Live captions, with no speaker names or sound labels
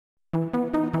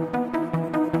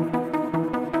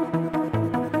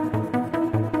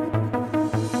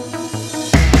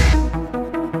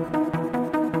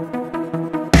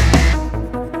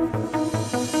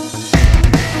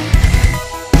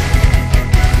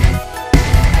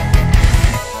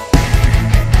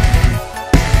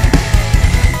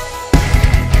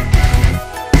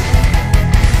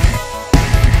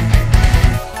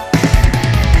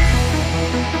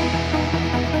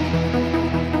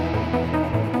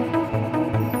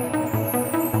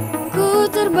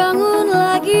terbangun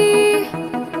lagi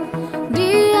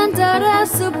di antara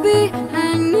sepi,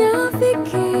 hanya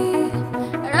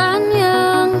pikiran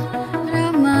yang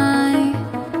ramai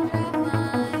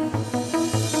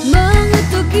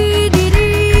mengetuki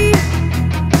diri,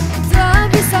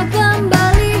 tak bisa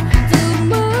kembali untuk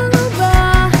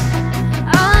mengubah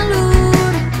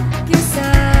alur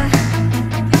kisah.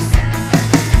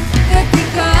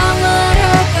 Ketika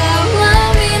mereka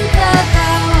meminta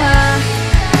tawa,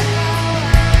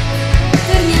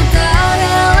 ternyata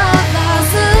rela tak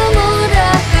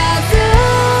semudah kata.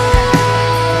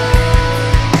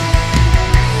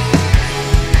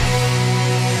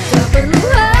 Tak perlu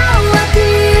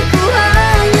khawatir, ku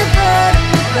hanya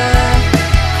terbuka,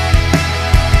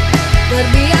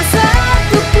 terbiasa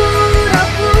untuk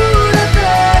pura-pura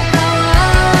tertawa.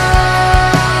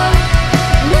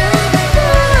 Lebih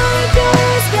bahagia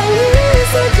sekali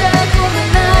saja ku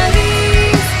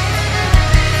menangis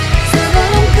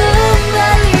sebelum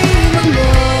kembali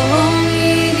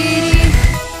membohongi diri.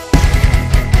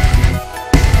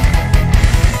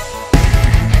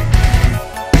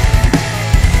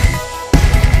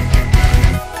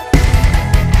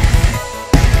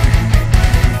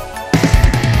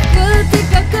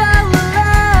 Ketika kau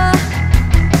lelah,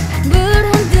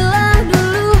 berhentilah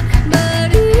dulu,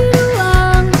 beri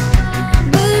ruang,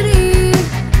 beri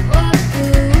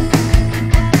waktu.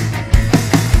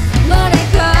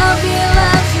 Mereka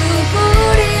bilang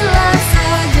syukurilah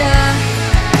saja,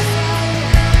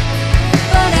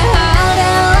 padahal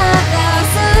rela tak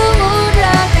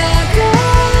semudah kata.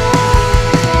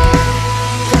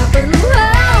 Tak perlu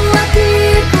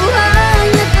khawatir, ku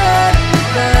hanya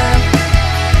terbuka,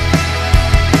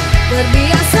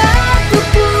 terbiasa untuk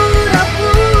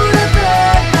pura-pura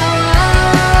tertawa.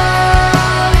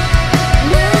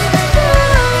 Lebih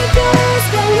bahagia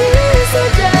sekali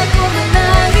saja ku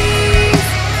menangis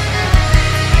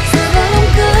sebelum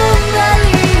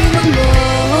kembali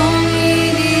membohongi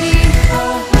diri.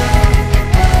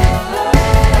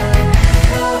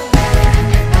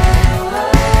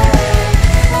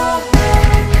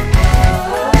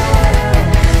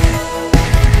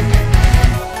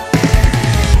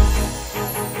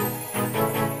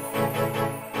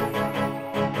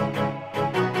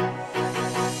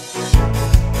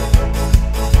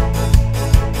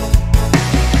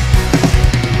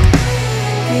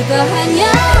 Kita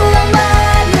hanya